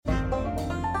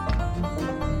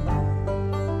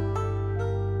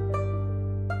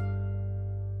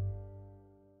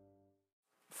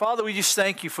Father, we just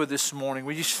thank you for this morning.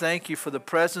 We just thank you for the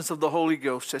presence of the Holy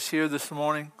Ghost that's here this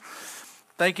morning.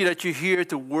 Thank you that you're here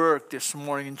to work this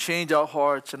morning and change our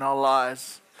hearts and our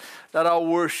lives. That our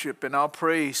worship and our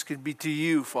praise can be to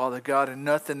you, Father God, and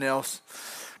nothing else.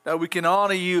 That we can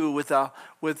honor you with our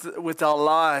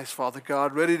lives, Father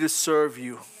God, ready to serve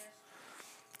you.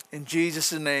 In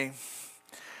Jesus' name.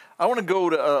 I want to go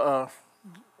to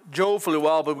Job for a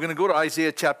while, but we're going to go to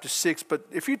Isaiah chapter 6. But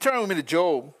if you turn with me to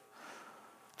Job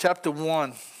chapter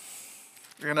 1,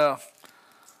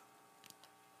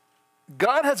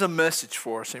 God has a message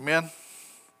for us, amen?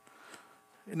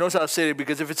 You notice how I say it,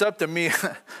 because if it's up to me,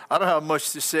 I don't have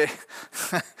much to say.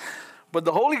 But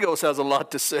the Holy Ghost has a lot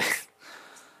to say.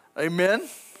 Amen?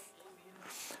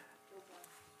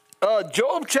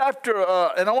 Job chapter,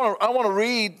 and I want to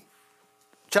read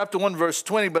chapter 1, verse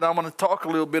 20, but I want to talk a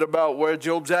little bit about where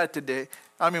Job's at today.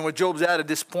 Where Job's at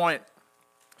this point.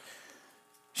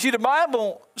 See, the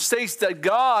Bible states that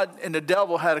God and the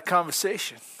devil had a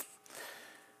conversation.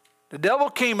 The devil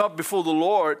came up before the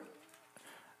Lord,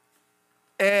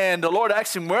 and the Lord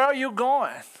asked him, "Where are you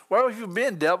going? Where have you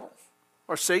been, devil?"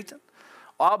 Or Satan.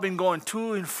 "I've been going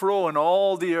to and fro in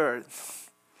all the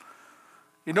earth."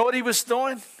 You know what he was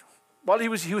doing? Well, he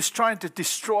was trying to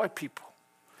destroy people.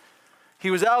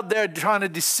 He was out there trying to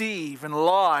deceive and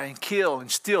lie and kill and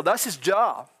steal. That's his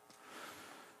job.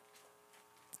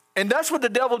 And that's what the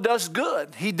devil does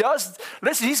good.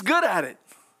 Listen, he's good at it.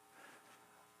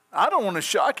 I don't want to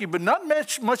shock you, but not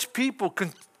much people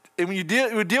can, and when you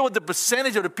deal with the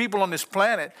percentage of the people on this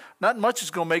planet, not much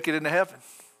is going to make it into heaven.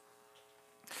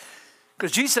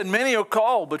 Because Jesus said, many are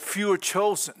called, but few are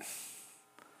chosen.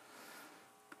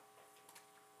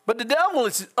 But the devil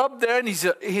is up there,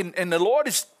 and the Lord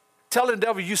is telling the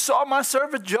devil, "You saw my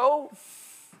servant Job?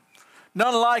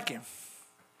 None like him.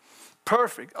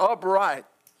 Perfect, upright."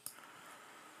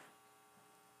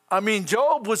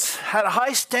 Job had a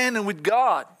high standing with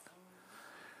God.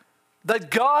 That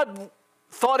God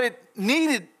thought it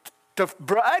needed to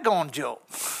brag on Job.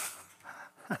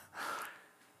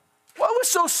 What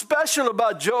was so special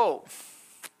about Job?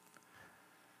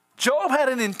 Job had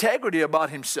an integrity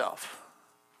about himself.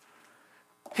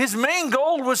 His main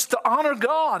goal was to honor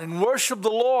God and worship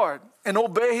the Lord and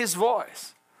obey his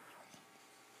voice.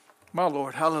 My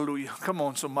Lord, hallelujah. Come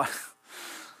on, somebody.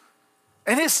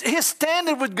 And his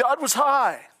standard with God was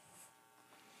high.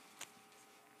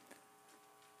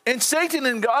 And Satan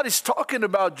and God is talking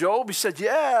about Job. He said,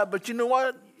 "Yeah, but you know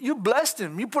what? You blessed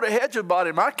him. You put a hedge about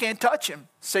him. I can't touch him."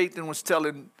 Satan was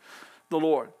telling the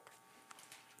Lord.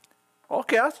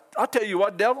 "Okay, I'll tell you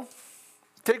what, devil.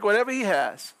 Take whatever he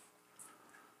has."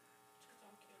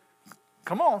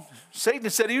 Come on.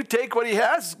 Satan said, "You take what he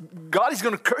has, God is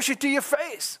going to curse you to your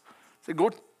face." He said,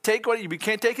 "Go take what you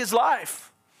can't take his life."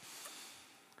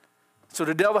 So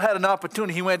the devil had an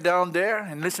opportunity. He went down there,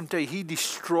 and listen to you, he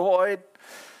destroyed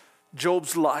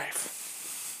Job's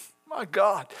life. My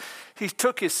God. He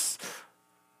took his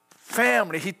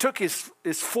family. He took his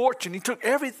fortune. He took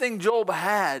everything Job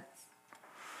had.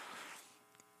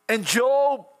 And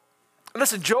Job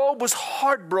was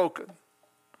heartbroken.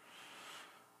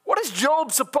 What is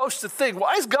Job supposed to think?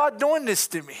 Why is God doing this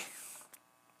to me?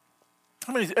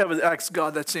 How many ever asked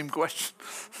God that same question?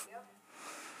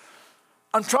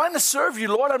 I'm trying to serve you,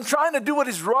 Lord. I'm trying to do what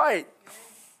is right.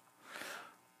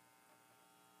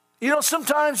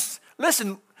 Sometimes,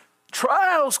 listen,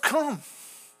 trials come.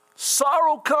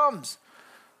 Sorrow comes.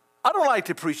 I don't like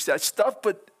to preach that stuff,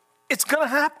 but it's going to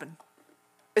happen.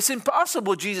 It's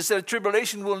impossible, Jesus said,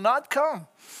 tribulation will not come,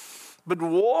 but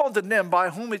woe to them by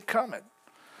whom it cometh.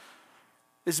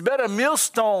 It's better a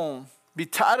millstone be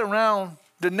tied around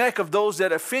the neck of those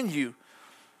that offend you.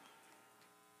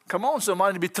 Come on,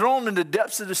 somebody, to be thrown in the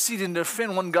depths of the sea and to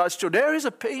offend one of God's children. There is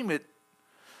a payment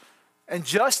and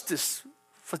justice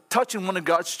for touching one of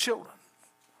God's children.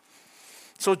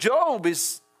 So Job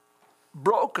is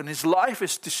broken. His life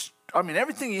is,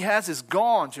 everything he has is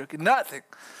gone, nothing.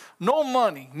 No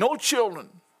money, no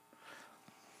children.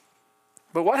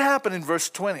 But what happened in verse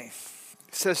 20? It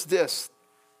says this.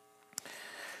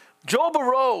 Job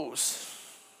arose.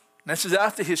 And this is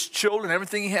after his children,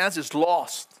 everything he has is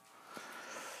lost.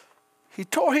 He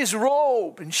tore his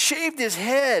robe and shaved his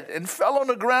head and fell on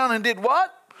the ground and did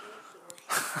what?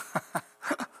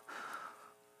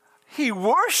 He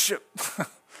worshiped.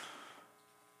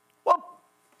 Well,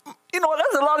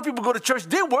 there's a lot of people go to church.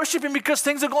 They worship him because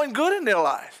things are going good in their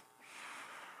life.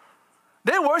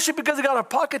 They worship because they got a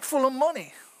pocket full of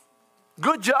money.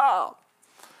 Good job.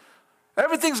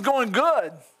 Everything's going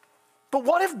good. But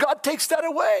what if God takes that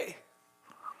away?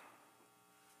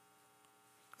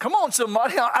 Come on,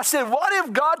 somebody. I said, what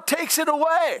if God takes it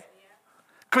away?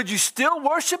 Could you still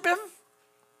worship him?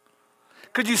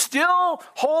 Could you still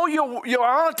hold your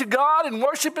honor to God and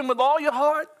worship him with all your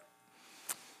heart?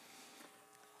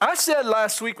 I said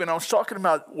last week when I was talking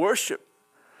about worship,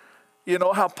 you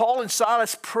know, how Paul and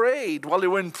Silas prayed while they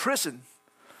were in prison,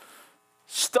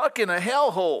 stuck in a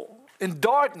hellhole, in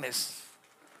darkness.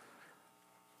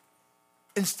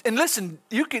 And listen,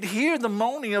 you could hear the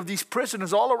moaning of these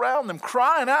prisoners all around them,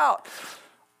 crying out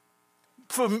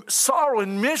for sorrow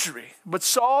and misery. But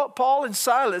Paul and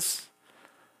Silas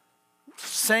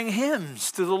sang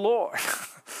hymns to the Lord.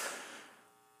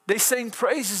 They sang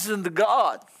praises unto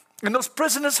God. And those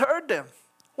prisoners heard them.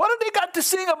 What have they got to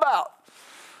sing about?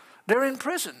 They're in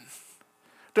prison.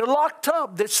 They're locked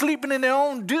up. They're sleeping in their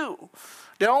own dew,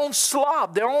 their own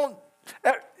slop, their own...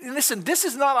 Listen, this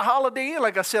is not a holiday inn,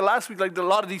 like I said last week, like a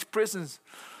lot of these prisons.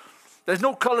 There's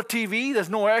no color TV. There's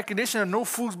no air conditioning. No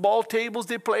foosball tables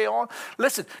they play on.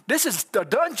 Listen, this is the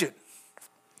dungeon.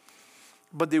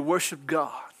 But they worship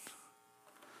God.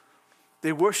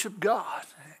 They worship God,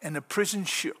 and the prison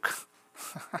shook.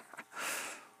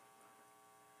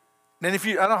 Then I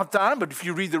don't have time, but if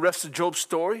you read the rest of Job's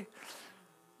story,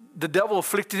 the devil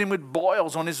afflicted him with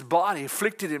boils on his body,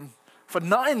 afflicted him. For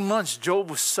 9 months, Job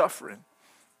was suffering.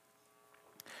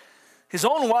 His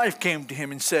own wife came to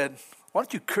him and said, why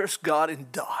don't you curse God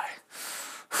and die?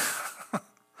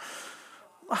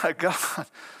 My God,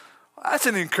 that's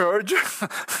an encourager.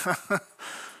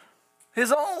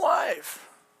 His own wife.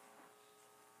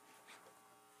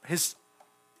 His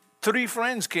 3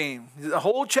 friends came. The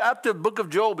whole chapter of the book of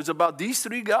Job is about these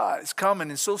 3 guys coming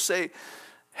and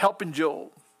helping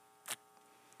Job.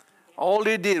 All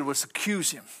they did was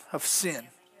accuse him of sin.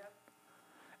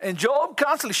 And Job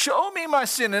constantly, show me my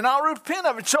sin and I'll repent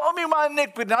of it. Show me my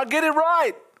iniquity and I'll get it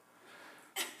right.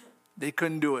 They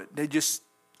couldn't do it. They just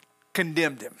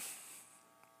condemned him.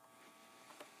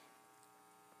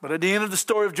 But at the end of the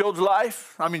story of Job's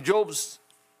life,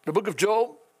 the book of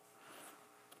Job,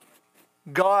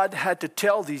 God had to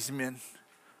tell these men,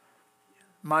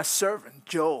 my servant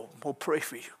Job will pray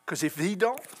for you. Because if he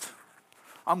don't,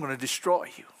 I'm going to destroy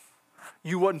you.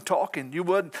 You wasn't talking. You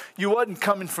wasn't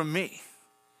coming from me.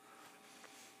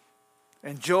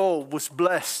 And Job was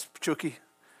blessed, Chucky.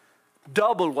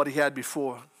 Double what he had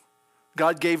before.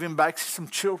 God gave him back some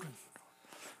children.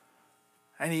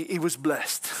 And he was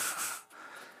blessed.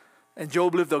 And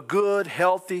Job lived a good,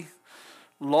 healthy,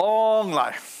 long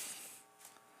life.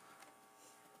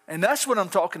 And that's what I'm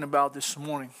talking about this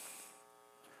morning.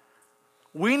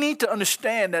 We need to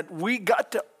understand that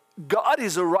God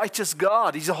is a righteous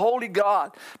God. He's a holy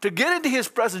God. To get into his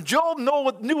presence, Job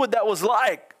knew what that was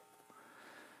like.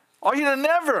 Or he'd have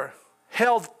never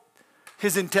held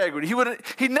his integrity.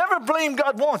 He never blamed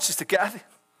God once, Sister Kathy.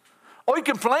 Or he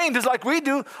complained just like we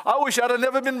do. I wish I'd have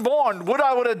never been born.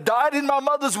 I would have died in my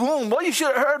mother's womb. Well, you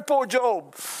should have heard poor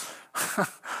Job.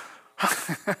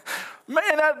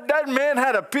 Man, that man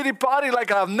had a pity party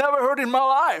like I've never heard in my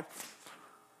life.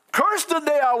 Cursed the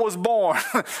day I was born.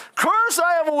 Cursed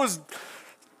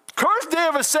day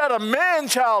ever said a man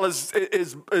child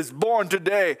is born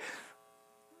today.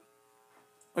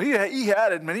 He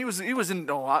had it, man. He was in.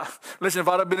 Listen, if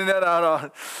I'd have been in that,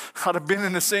 I'd have been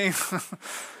in the same.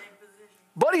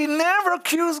 But he never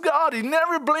accused God. He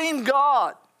never blamed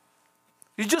God.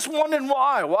 He just wondered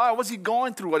why. Why was he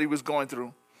going through what he was going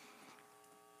through?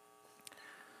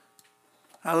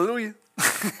 Hallelujah.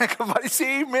 Somebody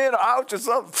say amen or ouch or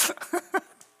something.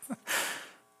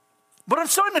 But I'm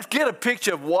starting to get a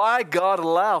picture of why God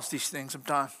allows these things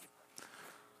sometimes.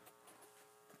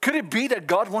 Could it be that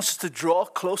God wants us to draw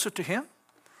closer to him?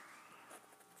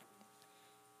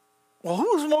 Well,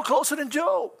 who was more closer than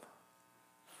Job?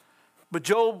 But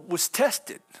Job was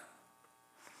tested.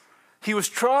 He was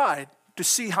tried to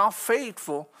see how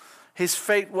faithful his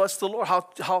faith was to the Lord,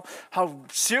 how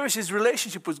serious his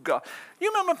relationship with God.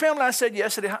 You remember, Pamela, I said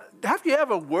yesterday, have you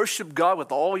ever worshiped God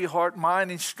with all your heart,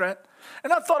 mind, and strength?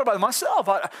 And I thought about it myself.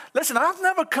 Listen, I've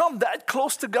never come that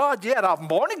close to God yet. I'm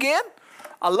born again.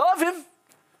 I love him.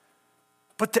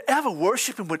 But to ever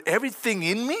worship him with everything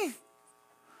in me,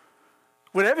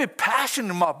 with every passion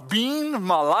in my being, in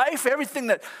my life, everything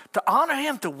to honor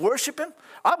him, to worship him,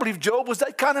 I believe Job was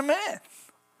that kind of man.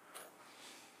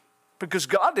 Because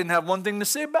God didn't have one thing to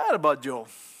say bad about Job.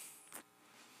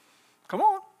 Come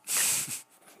on.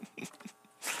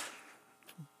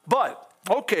 But,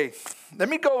 okay, let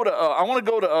me go to, I want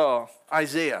to go to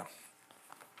Isaiah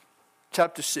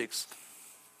chapter 6.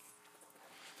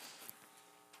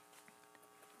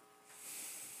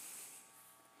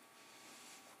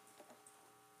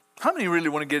 How many really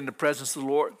want to get in the presence of the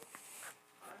Lord?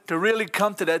 To really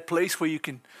come to that place where you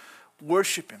can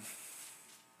worship him.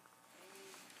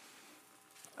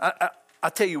 I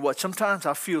tell you what, sometimes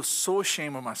I feel so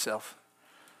ashamed of myself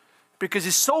because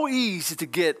it's so easy to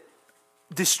get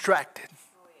distracted.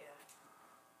 Oh, yeah.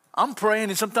 I'm praying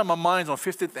and sometimes my mind's on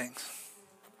 50 things.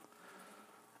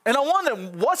 And I wonder,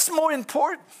 what's more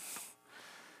important?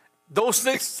 Those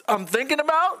things I'm thinking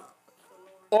about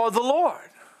or the Lord?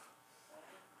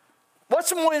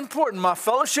 What's more important, my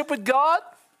fellowship with God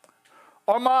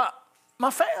or my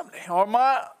family or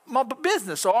my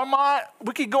business or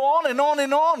we could go on and on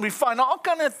and on. We find all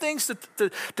kinds of things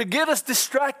to get us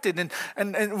distracted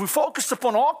and we focus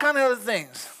upon all kinds of other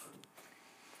things.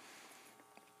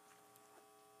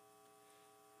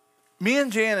 Me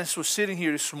and Janice were sitting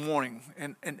here this morning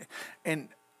and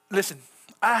listen,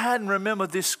 I hadn't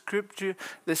remembered this scripture,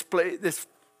 this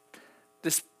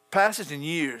passage in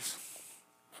years.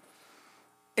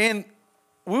 And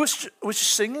we were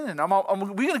just singing, and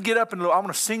we're going to get up and I'm going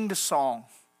to sing the song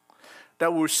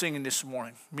that we were singing this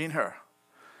morning, me and her.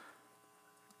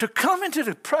 To come into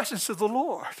the presence of the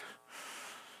Lord,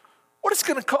 what is it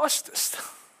going to cost us?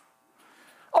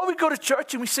 Oh, we go to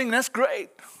church and we sing, that's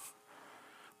great.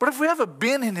 But if we ever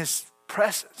been in His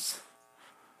presence,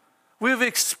 we've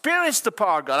experienced the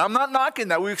power of God. I'm not knocking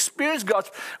that. We've experienced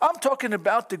God's. I'm talking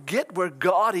about to get where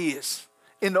God is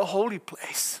in the holy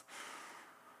place.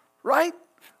 Right?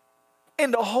 In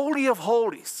the Holy of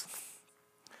Holies.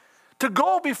 To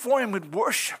go before Him with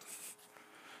worship.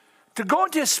 To go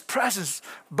into His presence,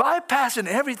 bypassing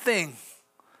everything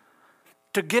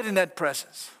to get in that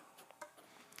presence.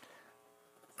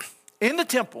 In the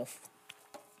temple,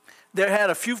 there had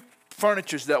a few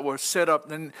furnitures that were set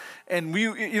up, and we,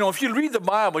 if you read the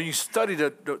Bible, you study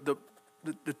the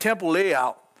temple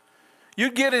layout,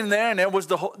 you get in there, and there was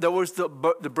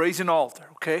the brazen altar.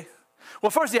 Okay, well,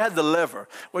 first you had the laver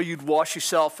where you'd wash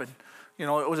yourself, and it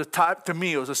was a type. To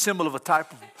me, it was a symbol of a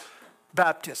type of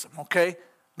baptism. Okay,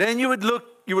 then you would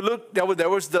look. There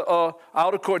was the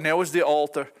outer court, and there was the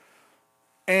altar,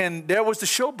 and there was the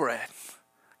showbread.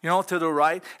 To the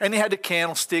right. And they had the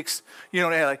candlesticks, they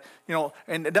had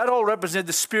and that all represented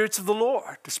the spirits of the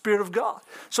Lord, the Spirit of God.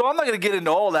 So I'm not going to get into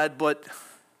all that, but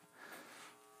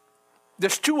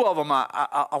there's two of them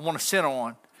I want to center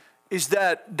on. Is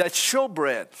that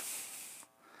showbread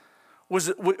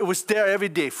was there every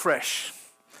day, fresh.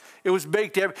 It was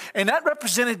baked and that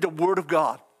represented the Word of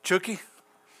God, Chucky.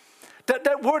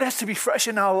 That Word has to be fresh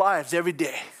in our lives every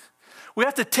day. We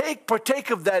have to partake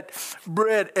of that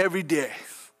bread every day.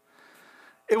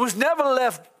 It was never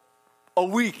left a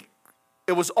week.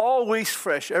 It was always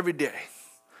fresh every day.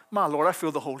 My Lord, I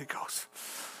feel the Holy Ghost.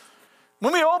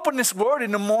 When we open this Word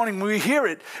in the morning, when we hear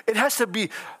it, it has to be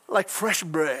like fresh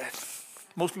bread.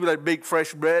 Most people that bake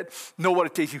fresh bread know what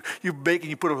it takes. You bake and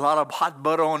you put a lot of hot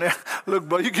butter on there. Look,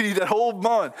 brother, you can eat that whole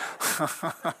bun.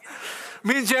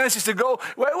 Me and Janice used to go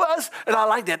where it was, and I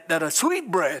like that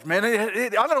sweet bread, man. I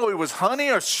don't know if it was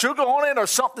honey or sugar on it or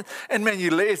something. And man,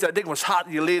 you lay that thing was hot.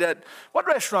 You lay that. What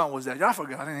restaurant was that? I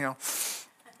forgot.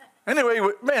 Anyway,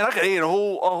 man, I could eat a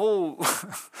whole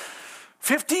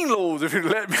 15 loaves if you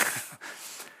let me.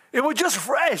 It was just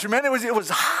fresh, man. It was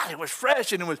hot. It was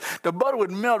fresh, and the butter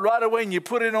would melt right away, and you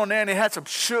put it on there, and it had some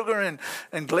sugar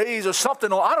and glaze or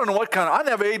something. I don't know what kind of. I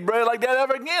never ate bread like that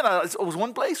ever again. It was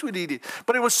one place we'd eat it,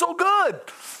 but it was so good.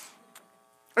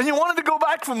 And you wanted to go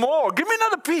back for more. Give me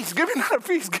another piece. Give me another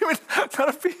piece. Give me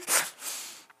another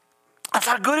piece. That's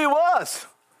how good it was.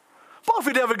 Boy, if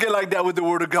we'd ever get like that with the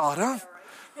Word of God, huh?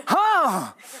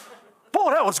 Huh?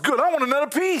 Boy, that was good. I want another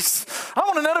piece. I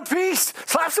want another piece.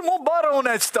 Slap some more butter on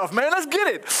that stuff, man. Let's get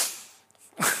it.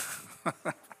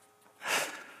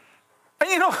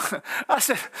 And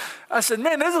I said,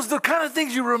 man, those are the kind of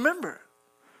things you remember.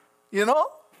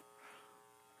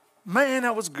 Man,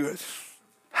 that was good.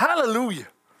 Hallelujah.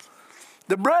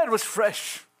 The bread was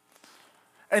fresh.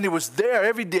 And it was there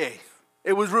every day.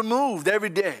 It was removed every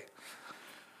day.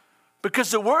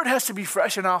 Because the Word has to be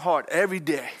fresh in our heart every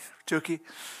day, Chucky.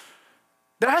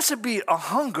 There has to be a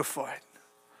hunger for it.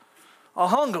 A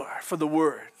hunger for the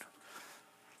Word.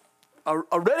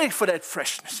 A ready for that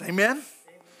freshness. Amen? Amen.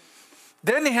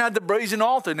 Then they had the brazen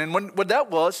altar. And what that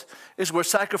was is where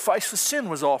sacrifice for sin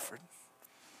was offered.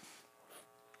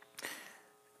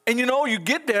 And you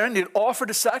get there and they'd offer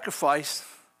the sacrifice.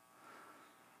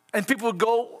 And people would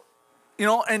go,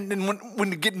 and then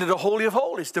when you get into the Holy of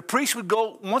Holies, the priest would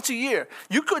go once a year.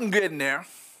 You couldn't get in there.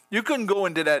 You couldn't go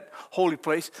into that holy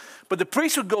place. But the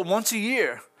priest would go once a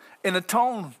year and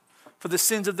atone for the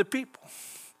sins of the people.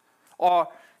 Or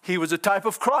he was a type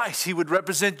of Christ. He would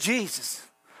represent Jesus.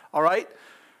 All right?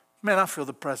 Man, I feel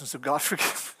the presence of God.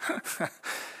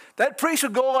 That priest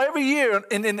would go every year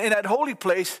in that holy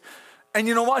place. And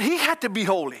you know what? He had to be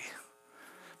holy.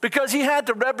 because he had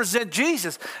to represent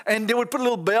Jesus. And they would put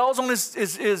little bells on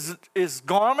his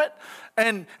garment,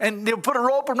 and they would put a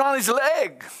rope around his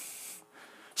leg.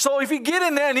 So if he get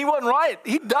in there and he wasn't right,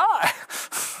 he'd die.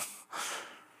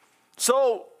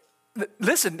 So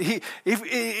listen,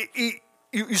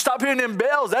 you stop hearing them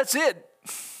bells, that's it.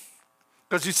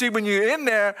 Because you see, when you're in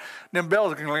there, them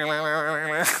bells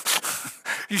are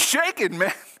you're shaking,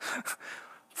 man,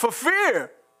 for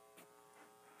fear.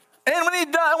 And when he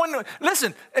died,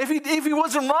 listen, if he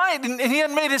wasn't right and he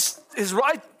hadn't made his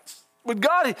right with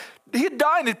God, he'd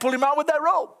die and they'd pull him out with that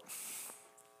rope.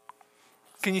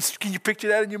 Can you picture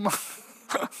that in your mind?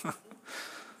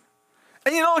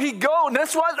 And you know, he'd go, and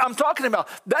that's what I'm talking about.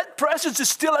 That presence is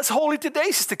still as holy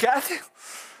today, Sister Kathy.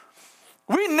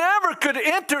 We never could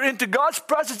enter into God's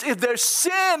presence if there's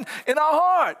sin in our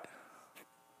heart.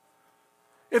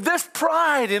 If there's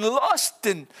pride and lust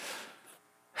and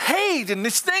hate and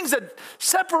these things that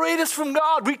separate us from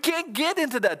God, we can't get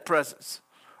into that presence.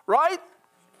 Right?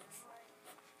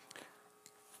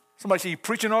 Somebody say, you're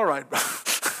preaching all right, bro.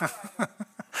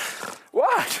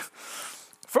 What?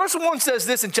 Verse 1 says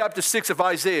this in chapter 6 of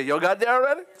Isaiah. Y'all got there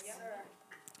already? Yes, sir.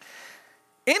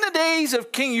 In the days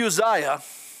of King Uzziah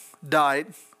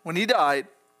when he died,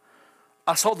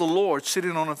 I saw the Lord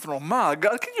sitting on a throne. My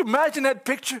God, can you imagine that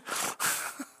picture?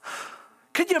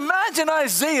 Can you imagine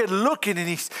Isaiah looking and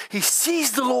he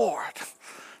sees the Lord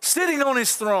sitting on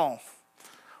his throne?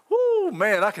 Woo,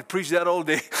 man, I could preach that all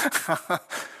day.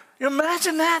 You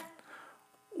imagine that?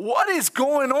 What is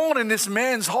going on in this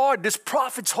man's heart, this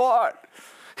prophet's heart?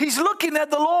 He's looking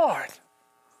at the Lord.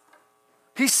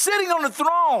 He's sitting on the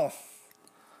throne.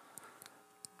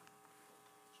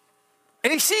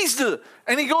 And he sees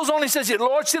and he goes on, he says,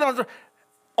 Lord, sit on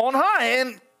high.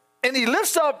 And he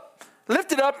lifted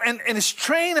up, and his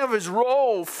train of his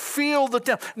robe filled the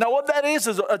temple. Now what that is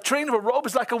a train of a robe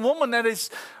is like a woman that is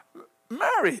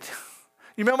married.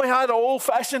 You remember how the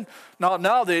old-fashioned,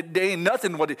 now they ain't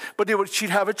nothing, but she'd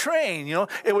have a train, you know.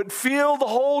 It would fill the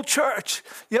whole church.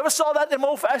 You ever saw that in them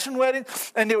old-fashioned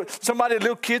weddings? And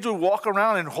little kids would walk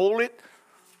around and hold it.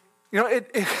 You know,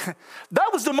 that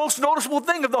was the most noticeable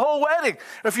thing of the whole wedding.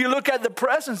 If you look at the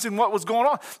presence and what was going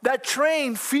on, that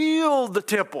train filled the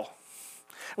temple.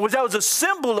 That was a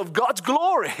symbol of God's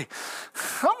glory.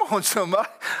 Come on, somebody.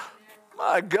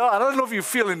 My God, I don't know if you're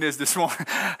feeling this morning.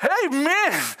 Hey,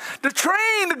 man, the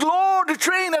train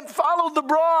that followed the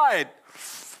bride.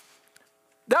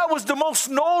 That was the most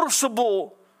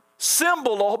noticeable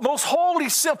symbol, the most holy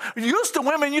symbol.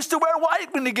 Women used to wear white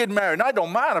when they get married. And I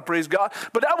don't mind, I praise God.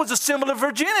 But that was a symbol of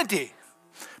virginity,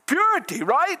 purity,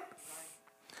 right?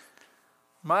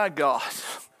 My God.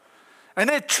 And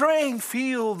that train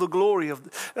filled the glory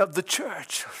of the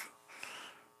church.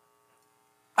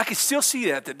 I can still see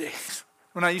that today.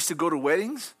 When I used to go to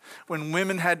weddings, when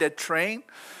women had that train,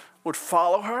 would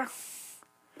follow her.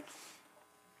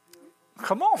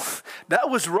 Come on. That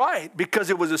was right, because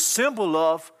it was a symbol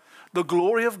of the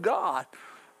glory of God.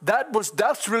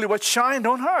 That's really what shined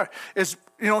on her. Is,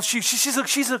 you know,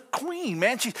 she's a queen,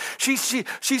 man.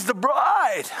 She's the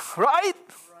bride, right?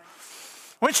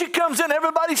 When she comes in,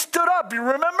 everybody stood up. You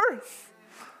remember?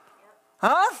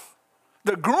 Huh?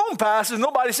 The groom passes,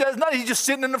 nobody says nothing. He's just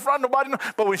sitting in the front, nobody knows.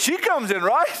 But when she comes in,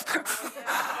 right?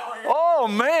 Oh,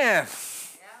 man.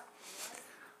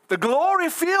 The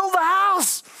glory filled the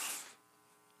house.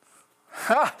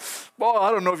 Boy,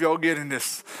 I don't know if y'all getting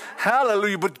this.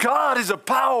 Hallelujah. But God is a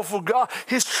powerful God.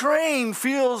 His train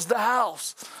fills the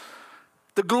house.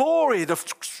 The glory, the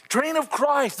train of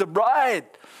Christ, the bride.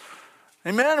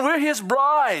 Amen. We're his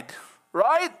bride,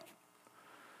 right?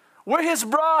 We're his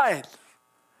bride.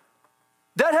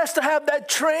 That has to have that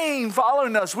train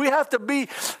following us. We have to be,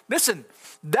 listen,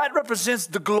 that represents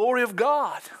the glory of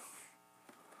God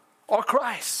or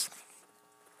Christ.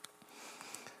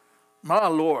 My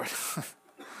Lord.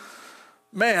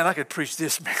 Man, I could preach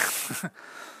this, man.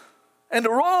 And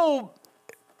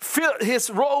his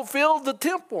robe filled the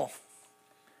temple.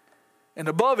 And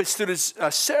above it stood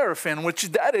a seraphim, which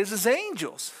that is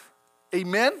angels.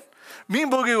 Amen? Me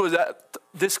and Boogie was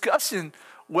discussing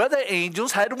whether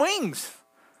angels had wings.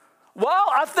 Well,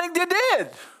 I think they did.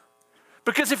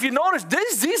 Because if you notice,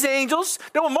 these angels,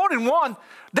 there were more than one.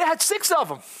 They had 6 of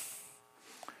them.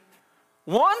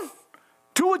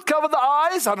 2 would cover the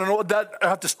eyes. I don't know what that, I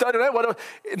have to study that. Whatever.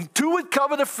 And 2 would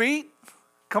cover the feet.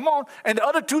 Come on. And the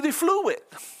other 2 they flew with.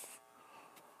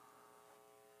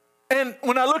 And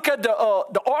when I look at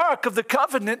the Ark of the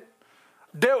Covenant,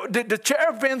 the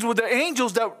cherubims were the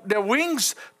angels that their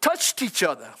wings touched each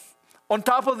other on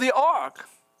top of the Ark.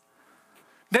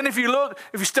 Then if you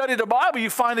study the Bible, you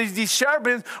find these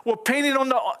cherubims were painted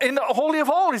in the Holy of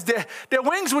Holies. Their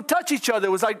wings would touch each other.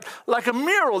 It was like a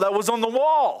mural that was on the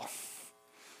wall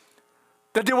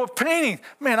that they were painting.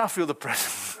 Man, I feel the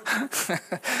presence.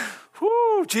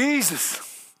 Whoo,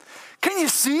 Jesus. Can you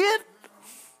see it?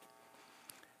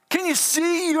 Can you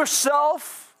see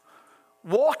yourself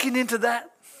walking into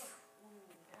that?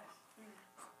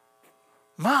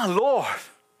 My Lord.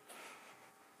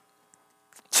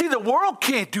 See, the world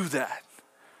can't do that.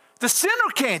 The sinner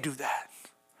can't do that.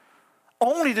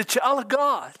 Only the child of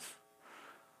God.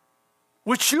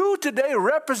 Which you today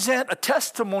represent a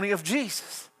testimony of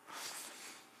Jesus.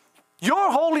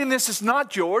 Your holiness is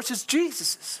not yours, it's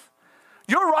Jesus's.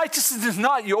 Your righteousness is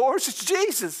not yours, it's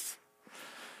Jesus.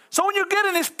 So when you get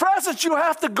in his presence, you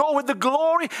have to go with the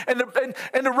glory and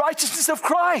the righteousness of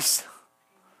Christ.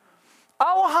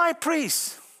 Our high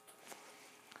priest.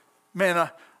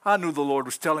 Man, I knew the Lord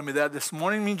was telling me that this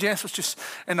morning. I mean, Janice was just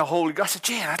in the Holy Ghost. I said,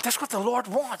 Jan, that's what the Lord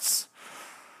wants.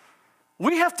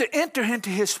 We have to enter into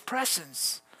his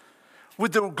presence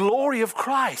with the glory of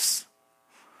Christ.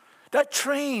 That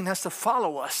train has to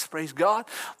follow us, praise God.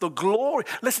 The glory.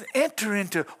 Listen, enter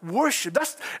into worship.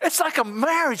 It's like a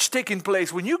marriage taking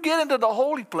place. When you get into the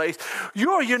holy place,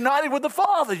 you're united with the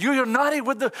Father. You're united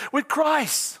with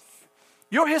Christ.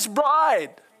 You're his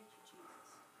bride.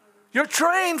 Your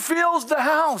train fills the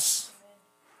house.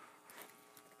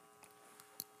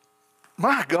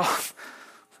 My God,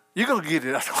 you're going to get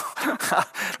it.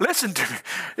 Listen to me.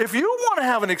 If you want to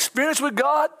have an experience with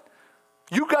God,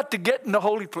 you got to get in the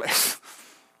holy place.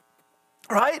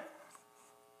 Right?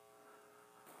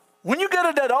 When you get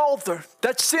at that altar,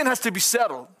 that sin has to be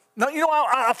settled. Now, you know,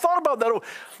 I thought about that.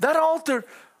 That altar,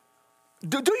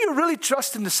 do you really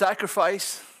trust in the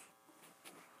sacrifice?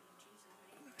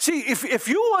 See, if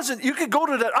you wasn't, you could go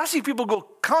to that. I see people go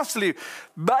constantly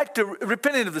back to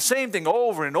repenting of the same thing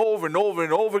over and over and over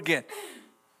and over again.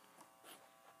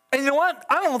 And you know what?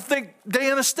 I don't think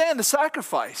they understand the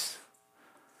sacrifice.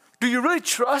 Do you really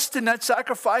trust in that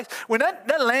sacrifice? When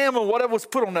that lamb or whatever was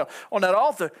put on that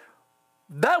altar,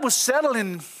 that was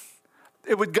settling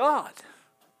it with God.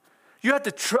 You had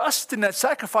to trust in that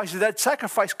sacrifice. That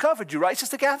sacrifice covered you, right,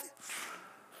 Sister Kathy?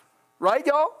 Right,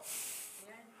 y'all?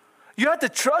 You have to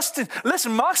trust in,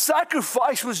 listen, my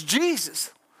sacrifice was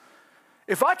Jesus.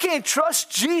 If I can't trust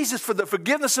Jesus for the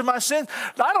forgiveness of my sins,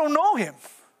 I don't know him.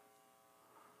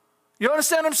 You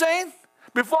understand what I'm saying?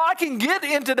 Before I can get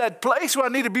into that place where I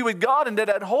need to be with God, into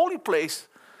that holy place,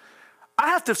 I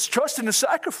have to trust in the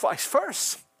sacrifice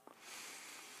first.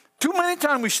 Too many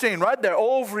times we're staying right there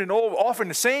over and over, offering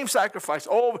the same sacrifice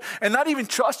over, and not even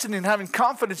trusting and having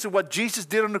confidence in what Jesus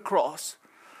did on the cross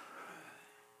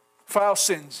for our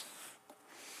sins.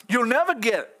 You'll never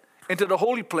get into the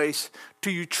holy place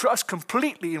till you trust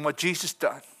completely in what Jesus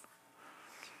done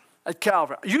at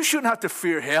Calvary. You shouldn't have to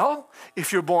fear hell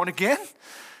if you're born again.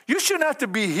 You shouldn't have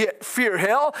to fear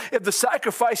hell if the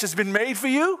sacrifice has been made for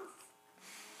you.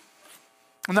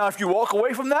 Now, if you walk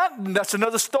away from that, that's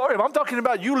another story. I'm talking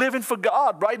about you living for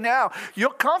God right now.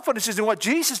 Your confidence is in what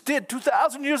Jesus did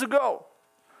 2,000 years ago.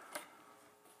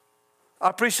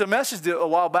 I preached a message a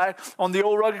while back on the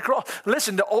old rugged cross.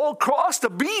 Listen, the old cross, the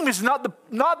beam is not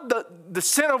the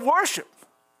sin of worship.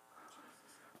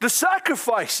 The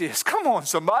sacrifice is. Come on,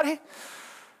 somebody.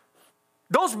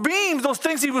 Those beams, those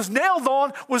things he was nailed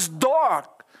on was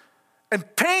dark and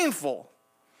painful.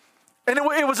 And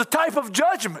it was a type of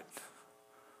judgment.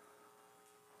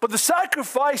 But the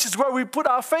sacrifice is where we put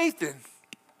our faith in.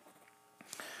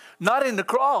 Not in the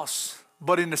cross,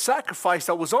 but in the sacrifice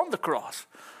that was on the cross.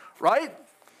 Right?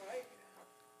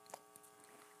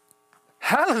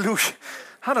 Hallelujah.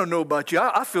 I don't know about you.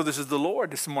 I feel this is the Lord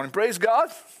this morning. Praise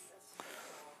God.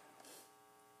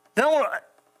 Now,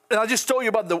 I just told you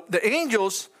about the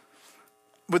angels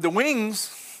with the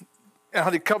wings and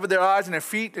how they covered their eyes and their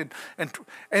feet.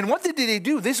 And what did they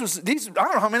do? These I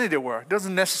don't know how many there were. It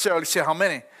doesn't necessarily say how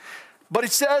many. But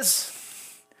it says,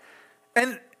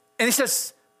 and it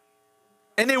says,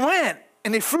 and they went.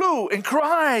 And they flew and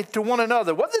cried to one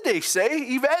another. What did they say,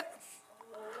 Yvette?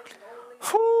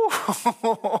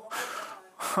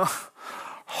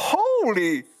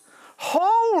 Holy,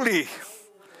 holy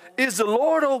is the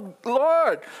Lord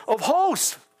of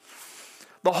hosts.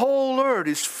 The whole earth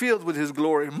is filled with his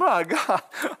glory. My God.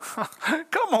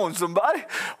 Come on, somebody.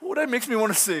 Oh, that makes me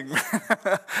want to sing.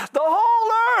 The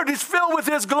whole earth is filled with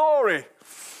his glory.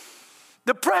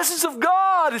 The presence of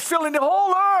God is filling the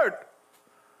whole earth.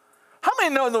 How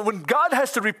many know that when God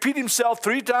has to repeat himself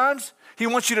 3 times, he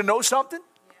wants you to know something?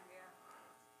 Yeah.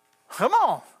 Come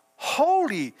on.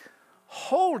 Holy,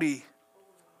 holy,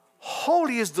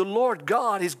 Holy is the Lord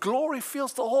God. His glory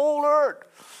fills the whole earth.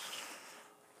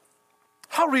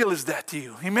 How real is that to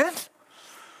you? Amen?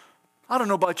 I don't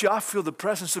know about you. I feel the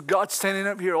presence of God standing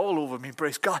up here all over me,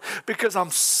 praise God, because I'm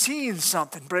seeing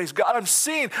something, praise God. I'm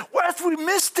seeing, where have we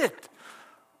missed it?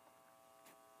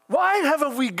 Why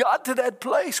haven't we got to that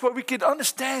place where we can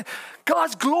understand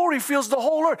God's glory fills the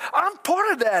whole earth? I'm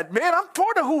part of that, man. I'm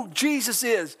part of who Jesus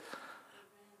is.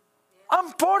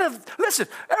 I'm part of, listen,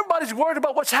 everybody's worried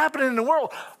about what's happening in the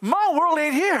world. My world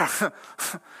ain't here.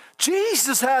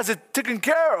 Jesus has it taken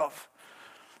care of.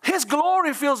 His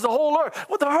glory fills the whole earth.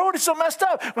 Well, the world is so messed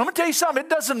up. I'm going to tell you something. It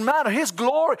doesn't matter. His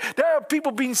glory. There are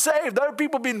people being saved. There are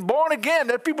people being born again.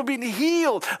 There are people being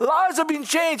healed. Lives are being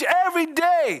changed every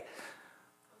day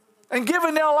and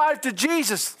giving their life to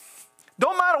Jesus.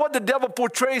 Don't matter what the devil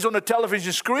portrays on the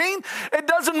television screen. It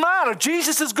doesn't matter.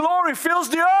 Jesus' glory fills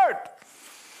the earth.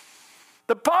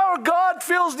 The power of God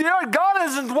fills the earth. God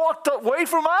hasn't walked away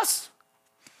from us.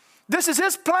 This is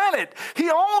his planet. He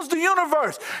owns the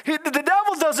universe. The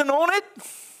devil doesn't own it.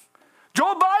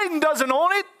 Joe Biden doesn't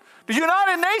own it. The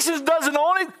United Nations doesn't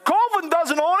own it. COVID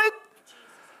doesn't own it.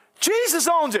 Jesus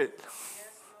owns it.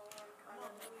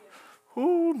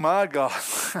 Oh, my God.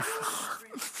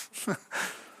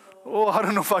 Oh, I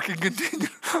don't know if I can continue.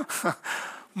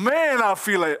 Man, I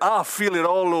feel it. I feel it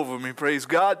all over me, praise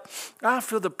God. I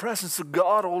feel the presence of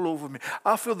God all over me.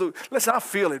 I feel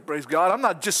it, praise God. I'm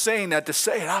not just saying that to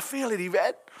say it. I feel it,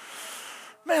 Yvette.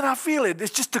 Man, I feel it.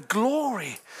 It's just the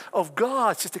glory of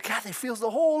God. Sister Kathy feels the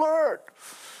whole earth.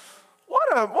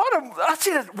 What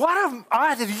am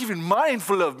I that even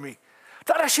mindful of me?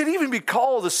 That I should even be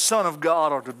called the son of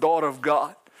God or the daughter of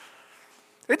God.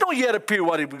 It don't yet appear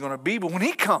what we're going to be, but when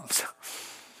he comes,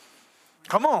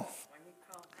 come on.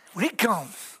 When he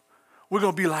comes, we're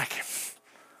going to be like him.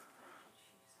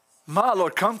 My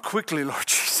Lord, come quickly, Lord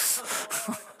Jesus.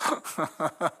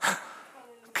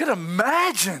 Could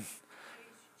imagine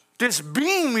this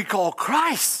being we call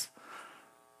Christ,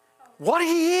 what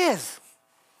he is.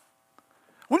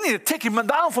 We need to take him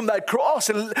down from that cross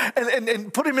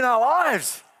and put him in our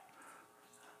lives.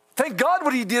 Thank God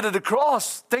what he did at the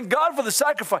cross. Thank God for the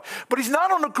sacrifice. But he's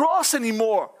not on the cross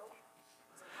anymore.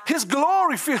 His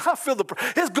glory,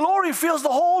 his glory fills the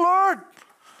whole earth.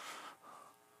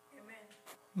 Amen.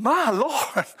 My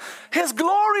Lord, his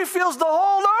glory fills the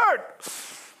whole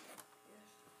earth.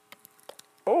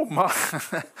 Oh my.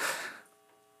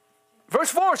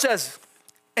 Verse 4 says,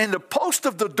 and the post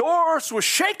of the doors was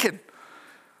shaken.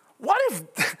 What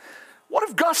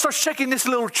if God starts shaking this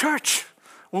little church?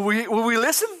 Will we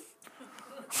listen?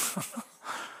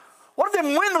 What if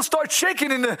them windows start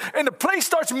shaking and the place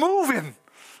starts moving?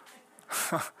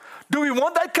 Do we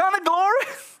want that kind of glory?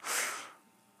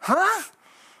 Huh?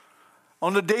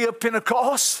 On the day of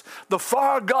Pentecost, the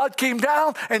fire of God came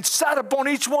down and sat upon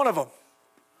each one of them.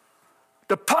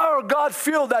 The power of God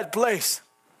filled that place.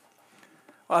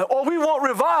 Or we want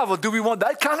revival. Do we want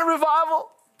that kind of revival?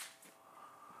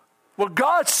 Where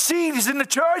God's seed is in the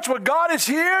church, where God is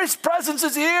here, his presence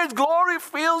is here, his glory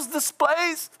fills this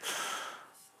place.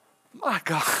 My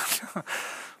God.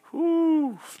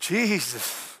 Ooh,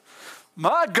 Jesus.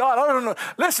 My God, I don't know.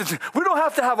 Listen, we don't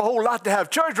have to have a whole lot to have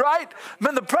church, right?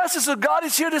 Man, the presence of God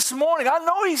is here this morning. I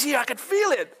know he's here. I can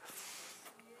feel it.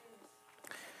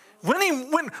 When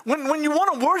you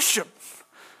want to worship,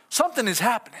 something is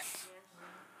happening.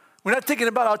 We're not thinking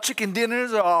about our chicken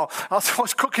dinners or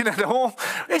what's cooking at home.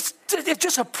 It's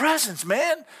just a presence,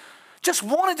 man. Just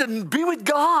wanting to be with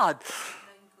God.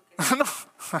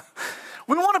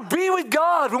 We want to be with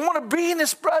God. We want to be in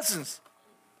his presence.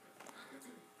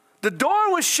 The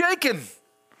door was shaken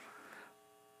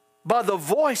by the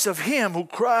voice of him who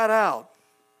cried out,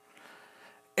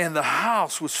 and the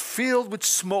house was filled with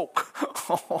smoke.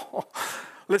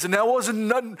 Listen, that wasn't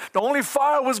nothing. The only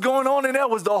fire was going on in there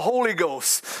was the Holy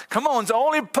Ghost. Come on, the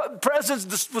only presence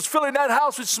that was filling that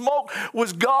house with smoke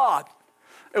was God.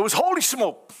 It was holy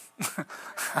smoke.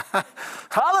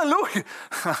 Hallelujah.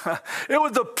 It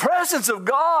was the presence of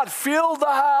God filled the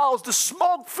house. The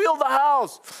smoke filled the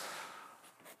house.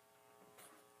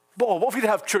 Boy, what if we'd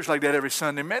have church like that every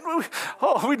Sunday, man?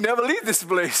 We'd never leave this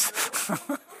place.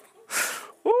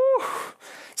 Woo.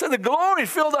 So the glory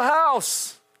filled the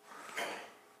house.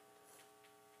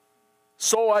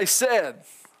 So I said,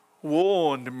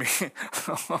 woe unto me.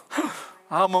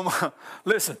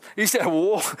 Listen, he said,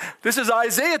 whoa. This is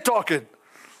Isaiah talking.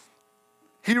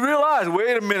 He realized,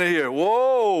 wait a minute here.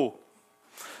 Whoa.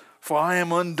 For I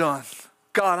am undone.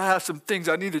 God, I have some things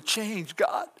I need to change,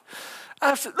 God.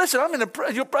 Listen, I'm in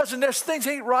your presence. There's things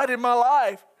ain't right in my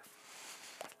life.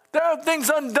 There are things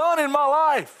undone in my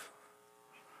life.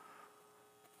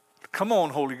 Come on,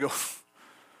 Holy Ghost.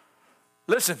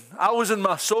 Listen, I was in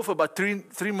my sofa about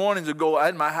three mornings ago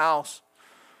at my house.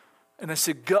 And I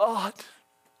said, God,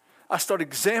 I started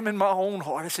examining my own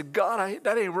heart. I said, God,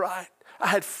 that ain't right. I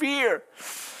had fear.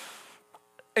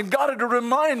 And God had to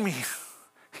remind me,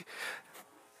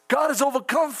 God has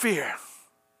overcome fear.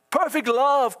 Perfect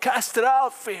love casted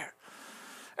out fear.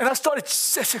 And I started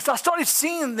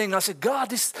seeing things. I said,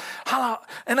 God,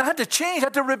 and I had to change. I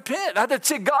had to repent. I had to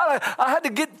say, God, I had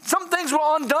to some things were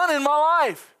undone in my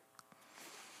life.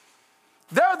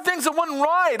 There are things that weren't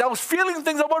right. I was feeling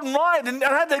things that weren't right, and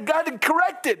I had to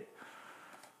correct it.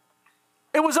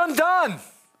 It was undone.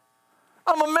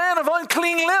 I'm a man of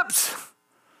unclean lips.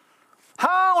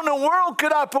 How in the world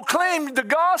could I proclaim the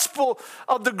gospel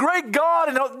of the great God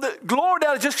and of the glory that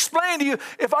I just explained to you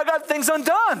if I got things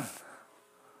undone?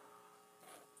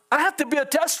 I have to be a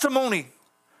testimony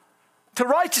to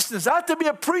righteousness. I have to be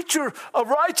a preacher of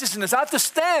righteousness. I have to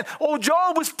stand. Oh,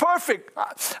 Job was perfect.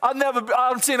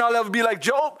 I'm saying I'll never be like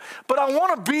Job, but I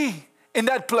want to be in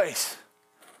that place.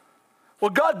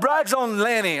 Well, God brags on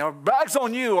Lanny or brags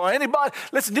on you or anybody.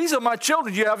 Listen, these are my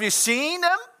children. Have you seen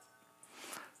them?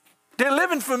 They're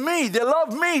living for me. They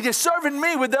love me. They're serving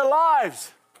me with their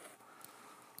lives.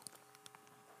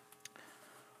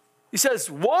 He says,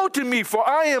 woe to me, for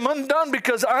I am undone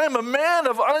because I am a man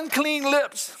of unclean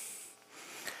lips.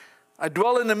 I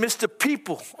dwell in the midst of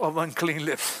people of unclean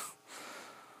lips.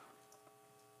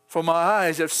 For my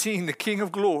eyes have seen the King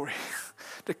of glory,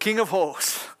 the King of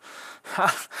hosts.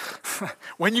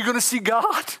 When you're going to see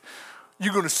God,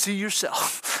 you're going to see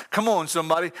yourself. Come on,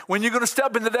 somebody. When you're going to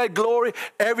step into that glory,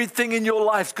 everything in your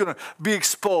life is going to be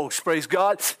exposed. Praise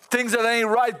God. Things that ain't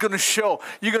right going to show.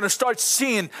 You're going to start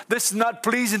seeing this is not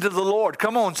pleasing to the Lord.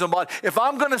 Come on, somebody. If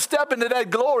I'm going to step into that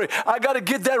glory, I got to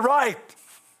get that right.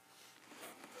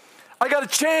 I got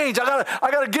to change. I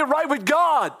got to get right with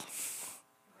God.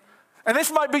 And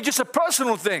this might be just a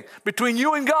personal thing between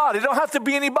you and God. It don't have to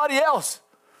be anybody else.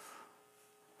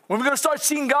 When we're going to start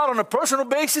seeing God on a personal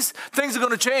basis, things are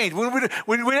going to change.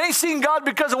 When we ain't seeing God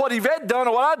because of what Yvette done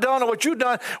or what I done or what you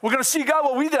done, we're going to see God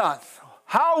what we done.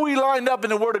 How are we lined up in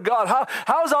the Word of God?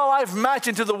 How's our life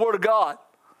matching to the Word of God?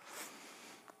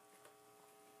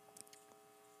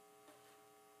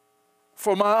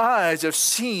 For my eyes have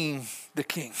seen the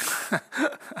King.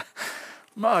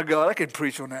 My God, I can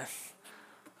preach on that.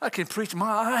 I can preach. My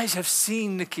eyes have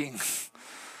seen the King.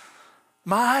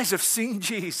 My eyes have seen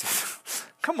Jesus.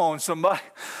 Come on, somebody.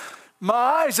 My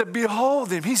eyes have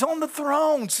beheld him. He's on the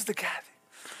throne, Sister Kathy.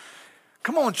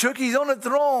 Come on, Chucky. He's on the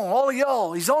throne. All of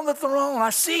y'all. He's on the throne. I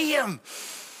see him.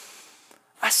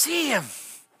 I see him.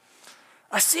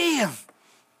 I see him.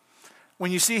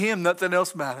 When you see him, nothing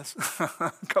else matters.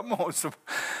 Come on, somebody.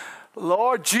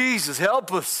 Lord Jesus,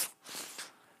 help us.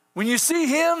 When you see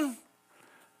him,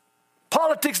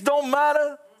 politics don't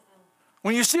matter.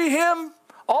 When you see him,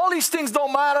 all these things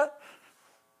don't matter.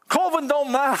 COVID don't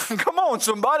matter. Come on,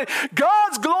 somebody.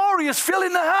 God's glory is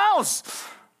filling the house.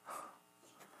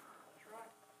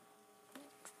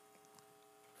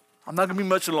 I'm not going to be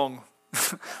much longer.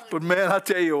 But man, I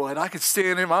tell you what, I can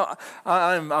stand him.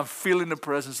 I'm feeling the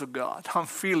presence of God. I'm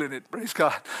feeling it. Praise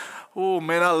God. Oh,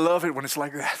 man, I love it when it's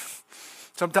like that.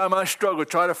 Sometimes I struggle,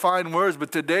 try to find words,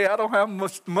 but today I don't have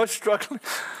much struggling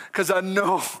because I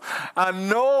know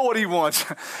what he wants.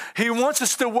 He wants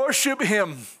us to worship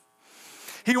him.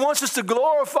 He wants us to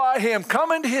glorify him,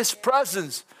 come into his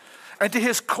presence and to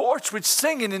his courts with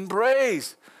singing and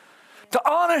praise, to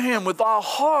honor him with our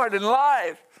heart and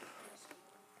life.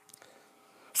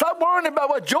 Stop worrying about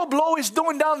what Joe Blow is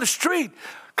doing down the street.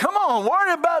 Come on,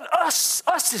 worry about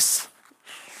us.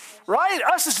 Right?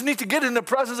 Us need to get in the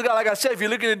presence of God. Like I said, if you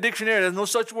look in the dictionary, there's no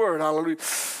such word. Hallelujah.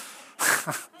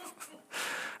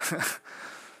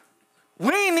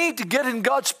 We need to get in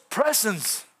God's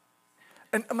presence.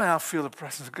 And man, I feel the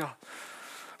presence of God.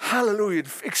 Hallelujah.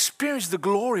 Experience the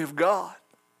glory of God.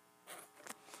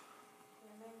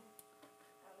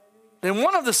 Then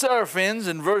one of the seraphims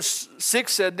in verse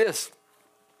 6 said this.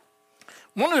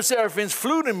 One of the seraphims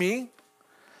flew to me,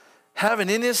 having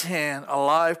in his hand a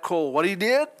live coal. What he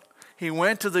did? He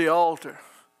went to the altar,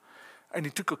 and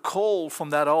he took a coal from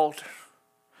that altar.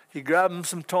 He grabbed him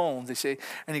some stones, they say,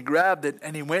 and he grabbed it,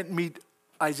 and he went and meet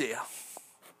Isaiah.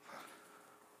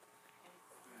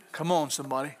 Come on,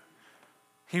 somebody.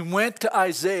 He went to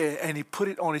Isaiah, and he put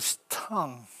it on his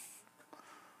tongue.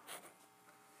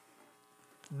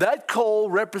 That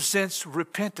coal represents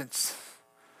repentance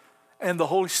and the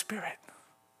Holy Spirit.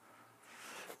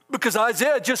 Because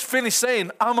Isaiah just finished saying,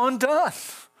 I'm undone.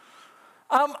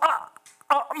 I'm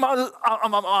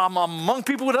among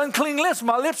people with unclean lips.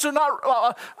 My lips are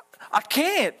not, I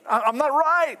can't. I'm not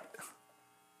right.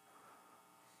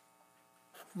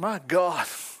 My God.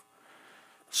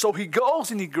 So he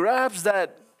goes and he grabs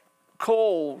that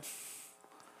coal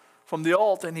from the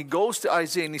altar and he goes to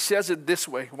Isaiah and he says it this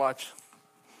way. Watch.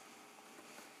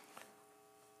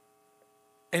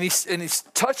 And he's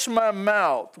touched my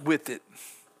mouth with it.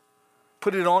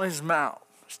 Put it on his mouth,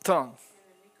 his tongue.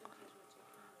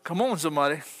 Come on,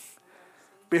 somebody.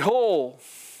 Behold,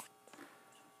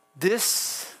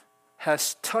 this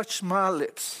has touched my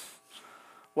lips.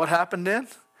 What happened then?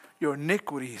 Your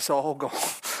iniquity is all gone.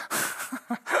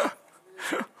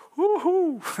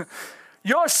 Woo-hoo.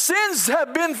 Your sins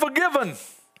have been forgiven.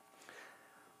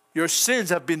 Your sins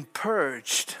have been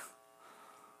purged.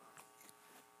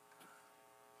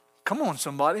 Come on,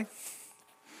 somebody.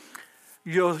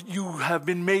 You have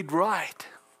been made right.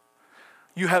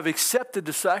 You have accepted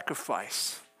the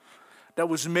sacrifice that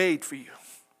was made for you.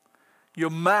 Your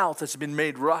mouth has been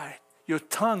made right. Your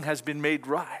tongue has been made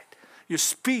right. Your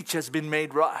speech has been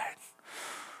made right.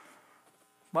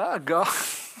 My God.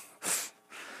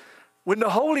 When the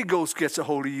Holy Ghost gets a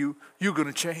hold of you, you're going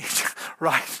to change,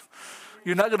 right?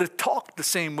 You're not going to talk the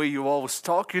same way you always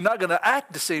talk. You're not going to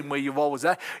act the same way you've always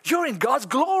acted. You're in God's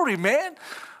glory, man.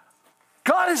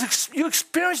 You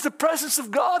experience the presence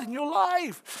of God in your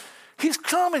life. He's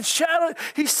come and shadowed.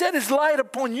 He set his light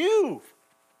upon you.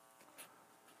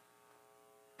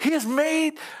 He has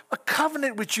made a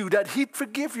covenant with you that he'd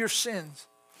forgive your sins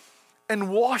and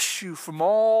wash you from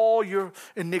all your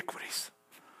iniquities.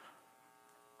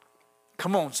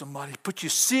 Come on, somebody. Put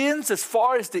your sins as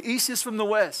far as the east is from the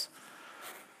west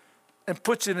and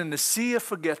puts it in the sea of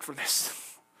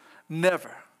forgetfulness.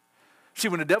 Never. See,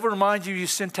 when the devil reminds you of your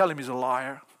sin, tell him he's a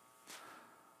liar.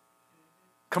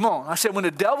 Come on. I said, when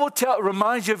the devil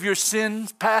reminds you of your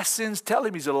sins, past sins, tell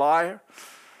him he's a liar.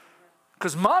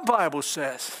 Because my Bible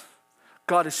says,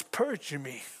 God is purging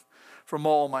me from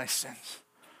all my sins.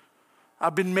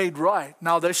 I've been made right.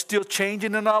 Now there's still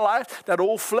changing in our life. That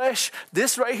old flesh,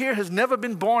 this right here has never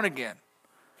been born again.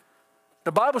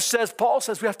 The Bible says, Paul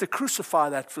says we have to crucify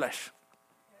that flesh.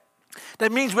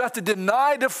 That means we have to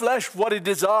deny the flesh what it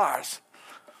desires.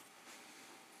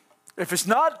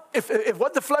 If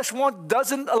what the flesh wants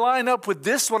doesn't line up with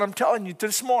this, what I'm telling you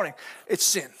this morning, it's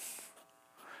sin.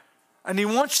 And he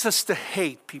wants us to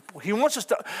hate people. He wants us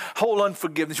to hold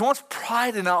unforgiveness. He wants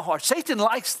pride in our hearts. Satan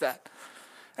likes that.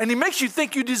 And he makes you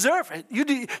think you deserve it.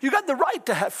 You got the right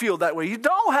to feel that way. You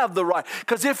don't have the right.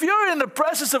 Because if you're in the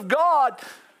presence of God,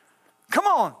 come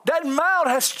on, that mouth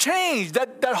has changed.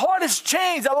 That heart has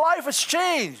changed. That life has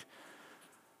changed.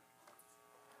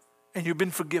 And you've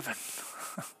been forgiven.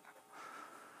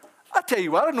 I tell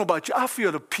you what, I don't know about you. I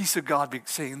feel the peace of God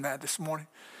saying that this morning.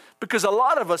 Because a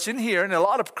lot of us in here and a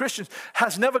lot of Christians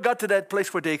has never got to that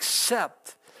place where they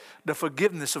accept the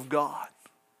forgiveness of God.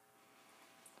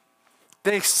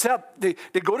 They accept, they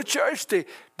go to church, they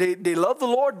love the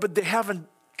Lord, but they haven't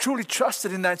truly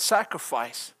trusted in that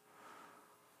sacrifice.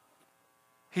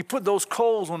 He put those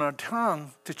coals on our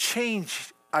tongue to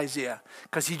change Isaiah.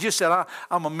 Because he just said,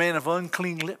 I'm a man of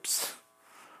unclean lips.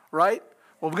 Right?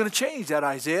 Well, we're going to change that,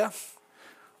 Isaiah.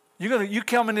 You're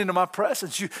coming into my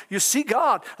presence. You see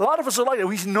God. A lot of us are like that.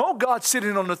 We know God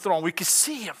sitting on the throne. We can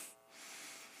see him.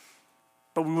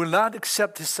 But we will not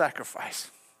accept his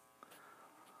sacrifice.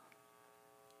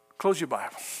 Close your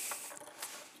Bible.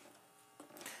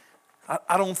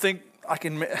 I don't think I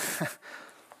can...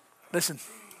 Listen,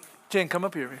 Jane, come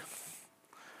up here.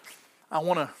 I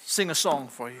want to sing a song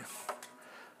for you.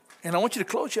 And I want you to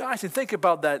close your eyes and think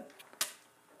about that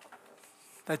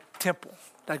temple,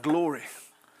 that glory.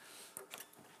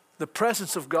 The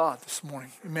presence of God this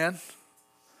morning. Amen.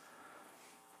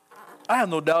 I have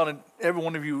no doubt that every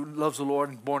one of you loves the Lord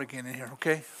and born again in here,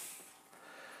 okay?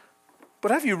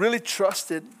 But have you really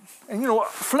trusted? And you know what?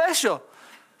 Flesh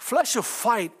will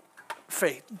fight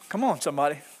faith. Come on,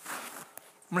 somebody. I'm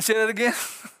going to say that again.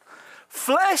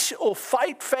 Flesh will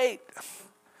fight faith.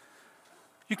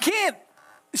 You can't.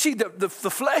 See, the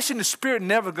flesh and the spirit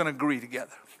never going to agree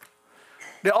together.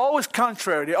 They're always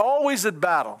contrary. They're always at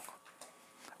battle.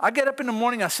 I get up in the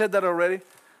morning, I said that already.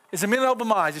 It's a minute I open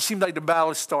my eyes, it seems like the battle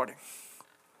is starting.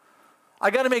 I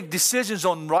got to make decisions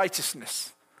on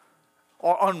righteousness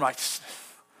or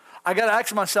unrighteousness. I got to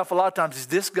ask myself a lot of times, is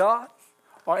this God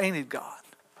or ain't it God?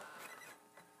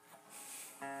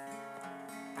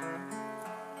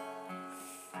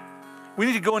 We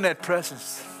need to go in that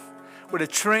presence where the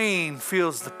train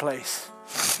fills the place.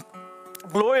 The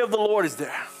glory of the Lord is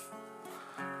there.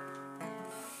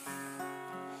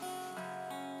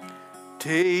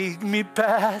 Take me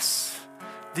past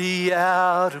the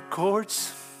outer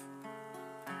courts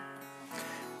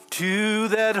to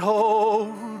that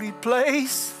holy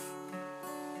place,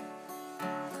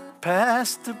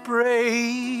 past the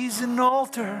brazen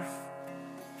altar.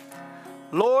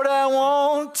 Lord, I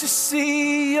want to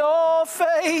see your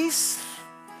face.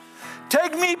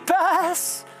 Take me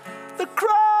past the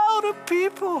crowd of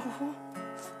people,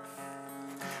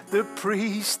 the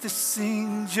priest that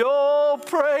sings your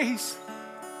praise.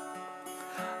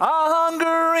 I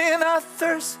hunger and I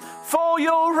thirst for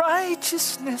your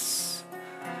righteousness,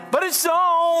 but it's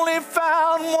only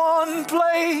found one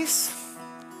place.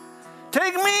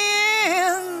 Take me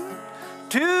in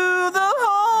to the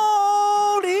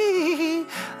Holy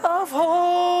of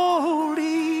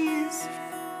Holies.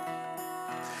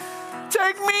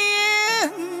 Take me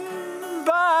in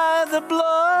by the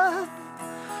blood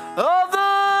of the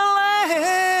Lamb.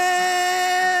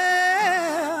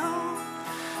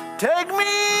 Take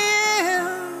me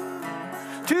in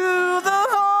to the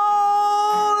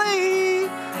Holy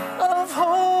of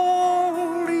Holies.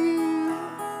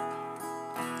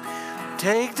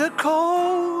 Take the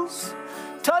coals,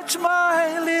 touch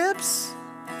my lips.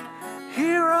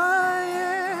 Here I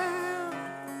am.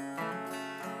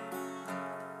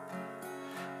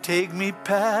 Take me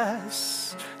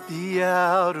past the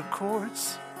outer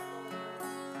courts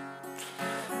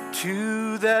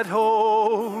to that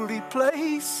holy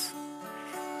place,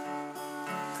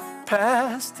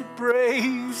 past the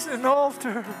brazen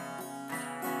altar.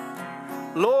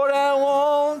 Lord, I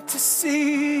want to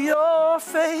see your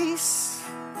face.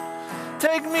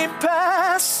 Take me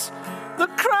past the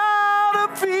crowd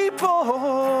of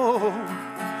people,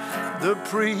 the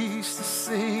priest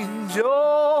sings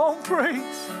your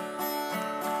praise.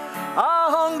 I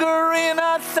hunger and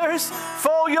I thirst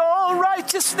for your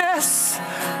righteousness,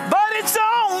 but it's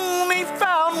only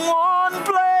found one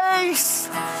place.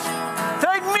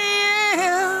 Take me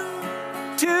in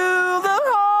to the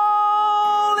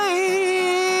Holy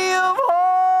of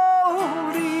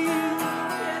Holies.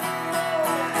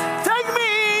 Take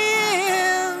me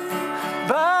in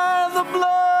by the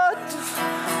blood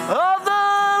of the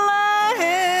Lamb.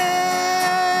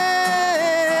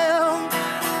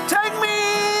 Take me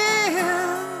in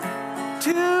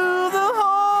to the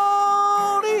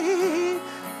Holy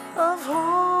of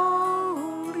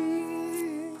Holies.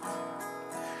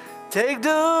 Take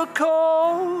the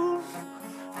coals,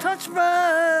 touch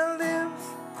my lips.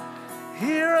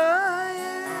 Here I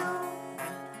am.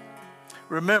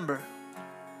 Remember,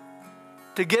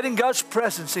 to get in God's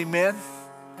presence, amen,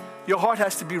 your heart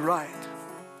has to be right.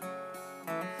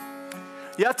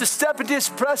 You have to step into His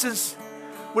presence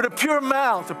with a pure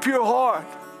mouth, a pure heart.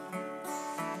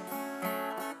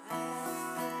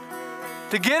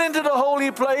 To get into the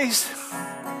holy place,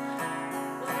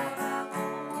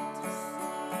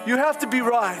 you have to be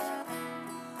right.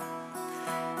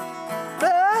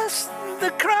 Past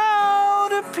the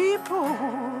crowd of people,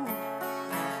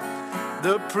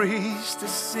 the priest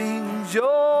sings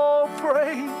your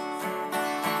praise.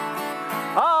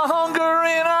 I hunger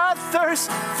and I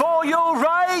thirst for your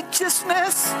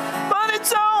righteousness, but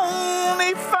it's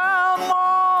only found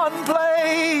one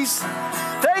place.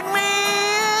 Take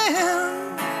me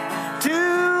in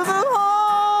to the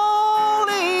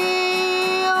Holy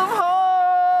of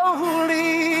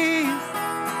Holies.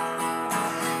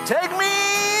 Take me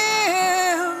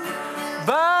in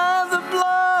by the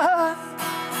blood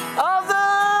of the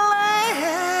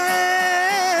Lamb.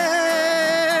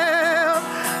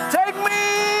 Take me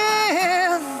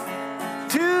in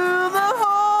to the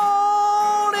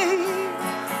Holy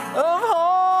of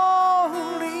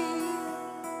Holies.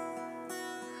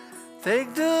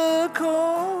 Take the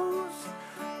coals,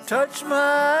 touch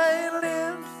my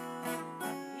lips.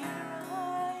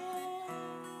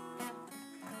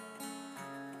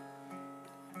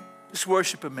 Just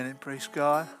worship a minute, praise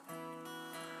God.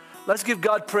 Let's give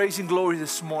God praise and glory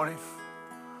this morning.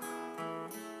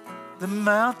 The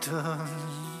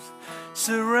mountains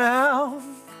surround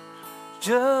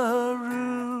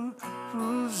Jerusalem,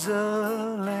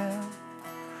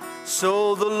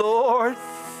 so the Lord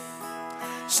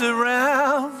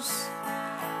surrounds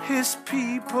His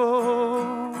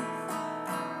people.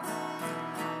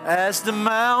 As the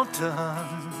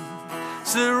mountains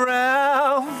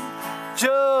surround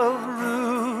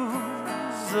Jerusalem,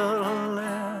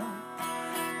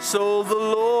 so the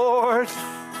Lord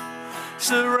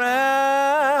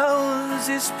surrounds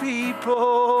His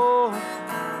people.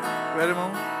 Wait a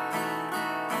moment.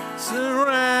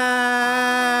 Surround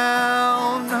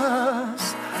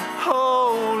us,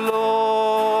 oh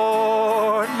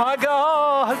Lord, my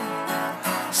God.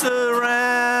 Surround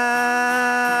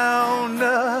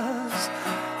us,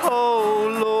 oh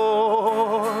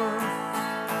Lord.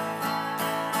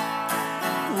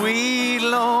 We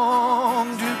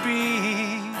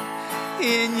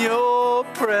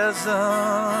presence.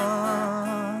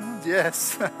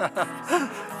 Yes.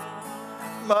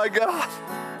 My God.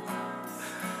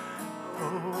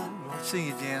 Oh, Lord, sing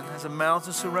it, Jan. As the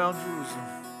mountains surround Jerusalem.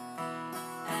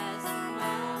 As the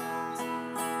mountains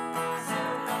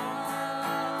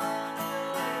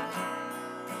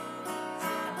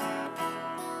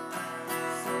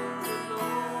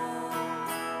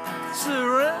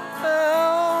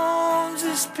Surrounds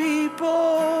his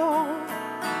people.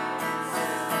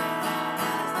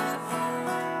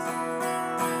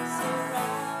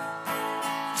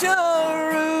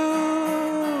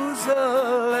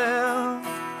 Jerusalem,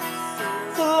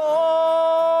 the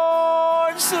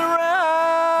Lord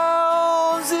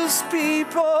surrounds his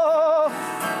people.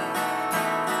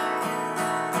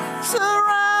 Surround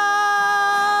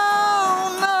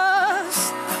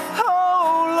us,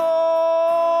 oh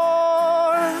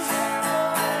Lord.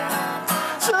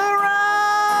 Surround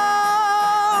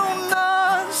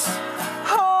us,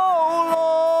 oh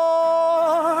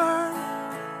Lord.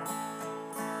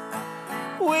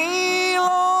 We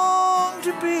long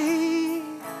to be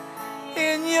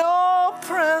in your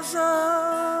presence.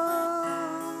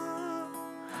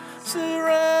 Surround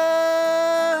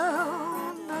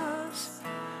us,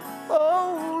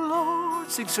 oh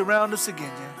Lord. Sing surround us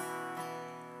again, yeah.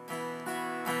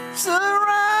 Surround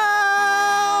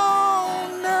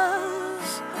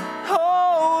us,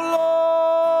 oh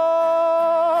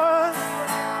Lord.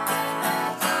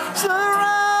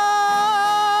 Surround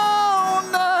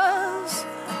us,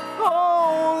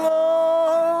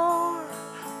 oh Lord.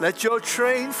 Let your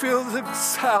train fill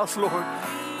this house, Lord.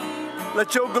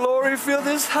 Let your glory fill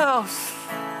this house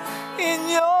in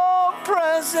your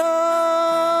presence.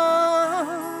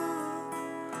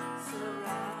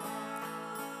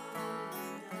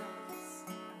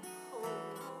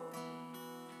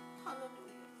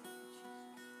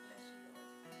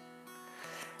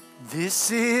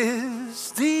 This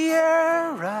is the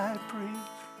air I breathe.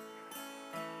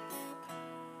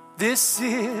 This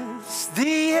is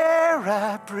the air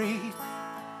I breathe.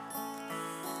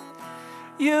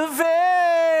 Your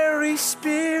very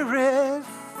spirit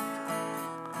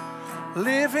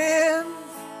living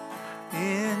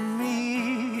in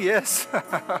me. Yes.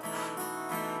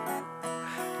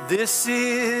 This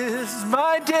is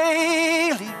my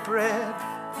daily bread.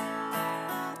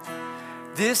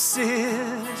 This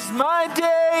is my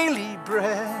daily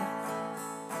bread.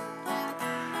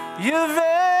 Your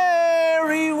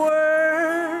very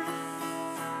word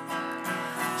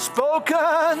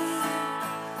spoken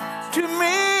to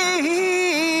me,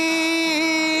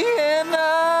 and I'm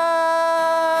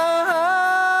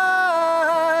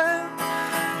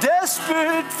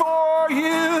desperate for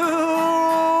you,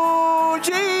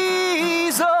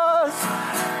 Jesus,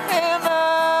 and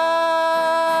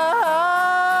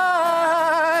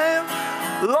I'm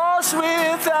lost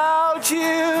without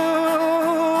you.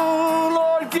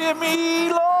 Lord, give me,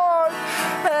 Lord,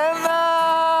 and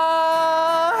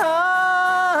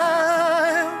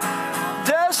I'm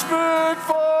desperate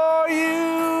for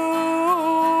you,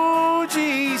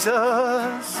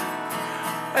 Jesus,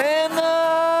 and I'm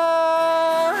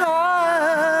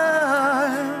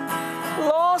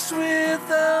lost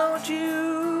without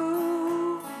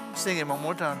you. Sing it one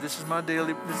more time. This is my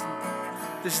daily,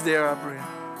 this is the air I breathe.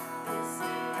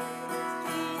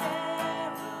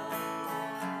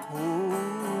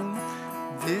 Oh,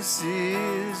 this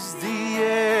is the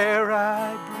air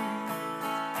I breathe.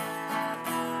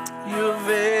 Your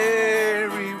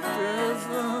very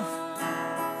presence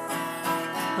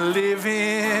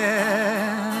living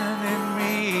in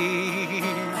me.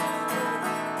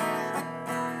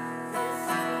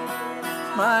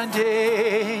 My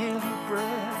daily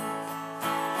bread.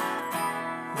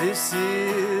 This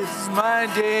is my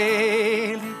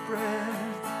daily bread.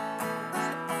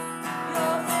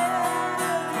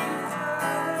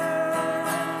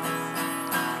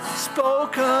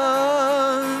 Spoken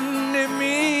to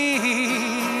me,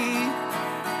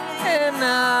 and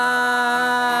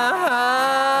I'm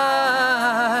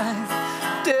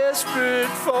desperate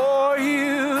for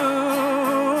you.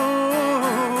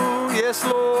 Yes,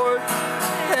 Lord,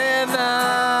 and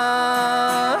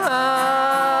I'm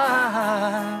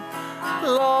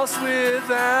lost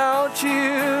without you.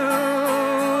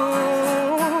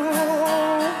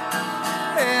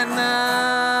 And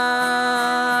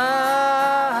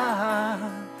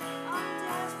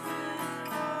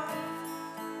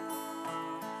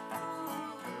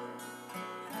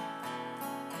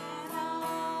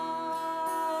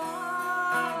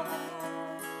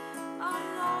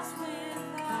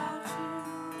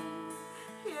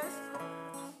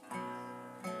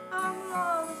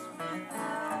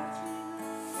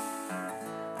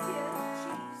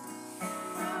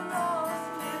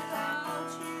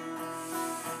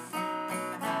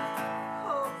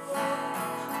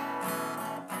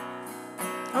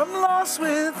I'm lost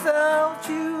without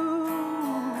you.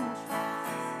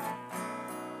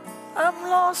 I'm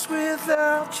lost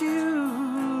without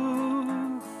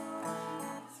you.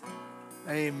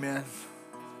 Amen.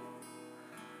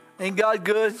 Ain't God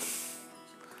good?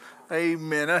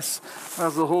 Amen. That's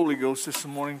the Holy Ghost this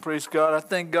morning. Praise God. I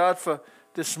thank God for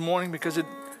this morning because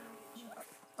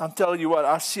I'm telling you what,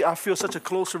 I feel such a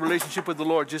closer relationship with the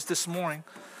Lord just this morning.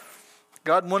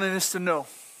 God wanted us to know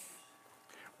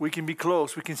we can be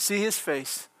close. We can see His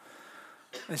face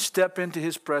and step into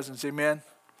His presence. Amen.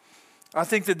 I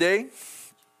think today,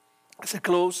 as I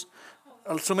close,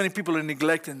 so many people are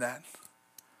neglecting that.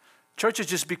 Church has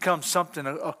just become something,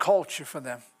 a culture for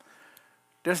them.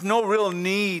 There's no real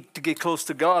need to get close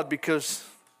to God because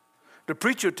the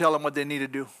preacher will tell them what they need to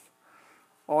do.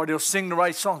 Or they'll sing the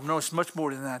right song. No, it's much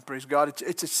more than that, praise God.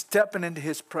 It's a stepping into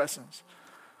His presence.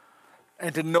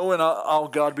 And to know in our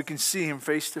God, we can see Him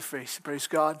face to face. Praise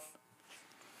God.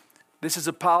 This is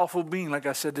a powerful being, like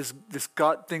I said, this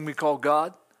God thing we call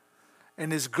God.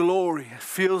 And His glory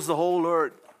fills the whole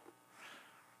earth.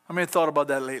 How many thought about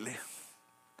that lately?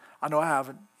 I know I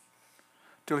haven't.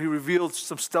 Till He revealed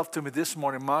some stuff to me this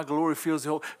morning. My glory fills the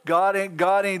whole. God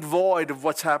ain't void of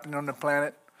what's happening on the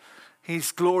planet.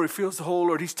 His glory fills the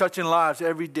whole earth. He's touching lives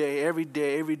every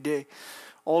day,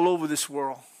 all over this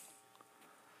world.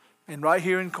 And right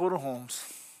here in Coteau Homes,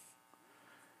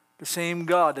 the same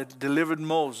God that delivered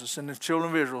Moses and the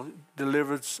children of Israel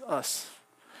delivers us.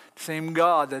 The same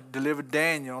God that delivered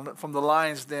Daniel from the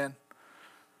lion's den.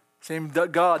 Same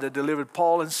God that delivered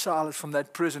Paul and Silas from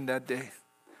that prison that day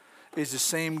is the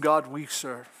same God we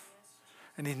serve.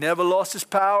 And He never lost His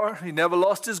power. He never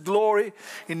lost His glory.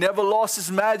 He never lost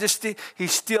His majesty.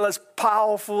 He's still as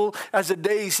powerful as the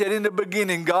day He said in the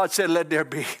beginning, God said, let there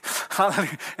be.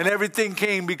 And everything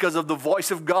came because of the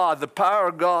voice of God, the power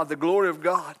of God, the glory of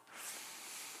God.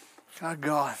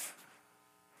 God.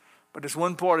 But there's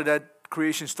one part of that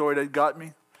creation story that got me.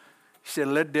 He said,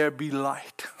 let there be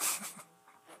light.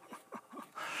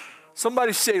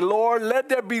 Somebody say, Lord, let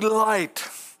there be light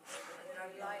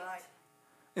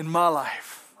in my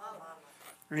life.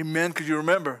 Amen. Because you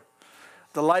remember,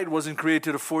 the light wasn't created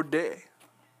till the fourth day.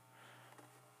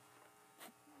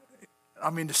 I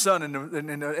mean, the sun and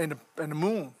the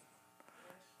moon.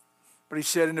 But He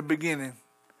said in the beginning,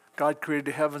 God created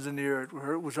the heavens and the earth,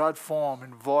 where it was without form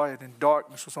and void and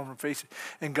darkness was on the face.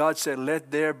 And God said,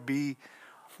 let there be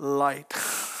light.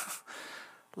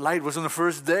 Light was on the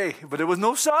first day, but there was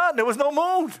no sun, there was no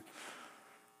moon.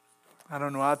 I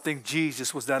don't know, I think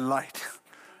Jesus was that light.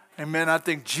 Amen. I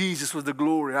think Jesus was the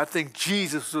glory. I think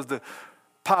Jesus was the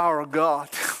power of God.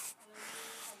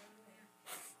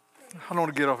 I don't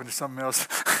want to get off into something else.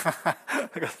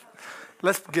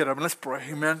 Let's get up and let's pray.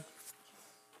 Amen.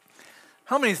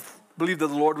 How many believe that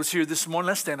the Lord was here this morning?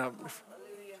 Let's stand up.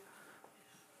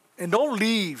 And don't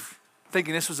leave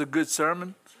thinking this was a good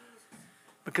sermon.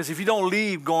 Because if you don't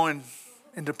leave going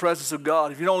in the presence of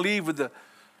God, if you don't leave with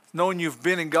knowing you've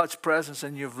been in God's presence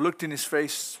and you've looked in His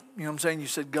face, you know what I'm saying? You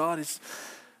said, God,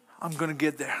 I'm going to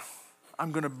get there.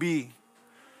 I'm going to be.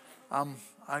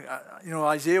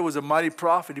 Isaiah was a mighty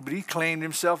prophet, but he claimed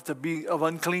himself to be of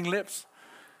unclean lips.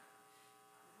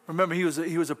 Remember, he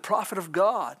was a prophet of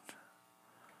God.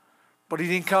 But he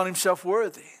didn't count himself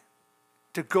worthy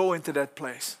to go into that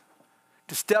place,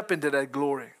 to step into that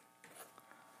glory.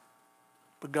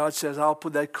 But God says, I'll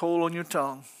put that coal on your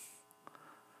tongue,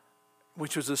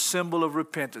 which was a symbol of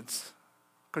repentance.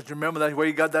 Because remember that where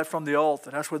you got that from the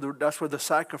altar. That's where the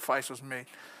sacrifice was made.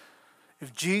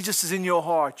 If Jesus is in your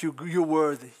heart, you're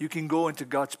worthy. You can go into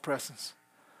God's presence.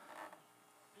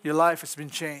 Your life has been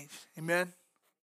changed. Amen.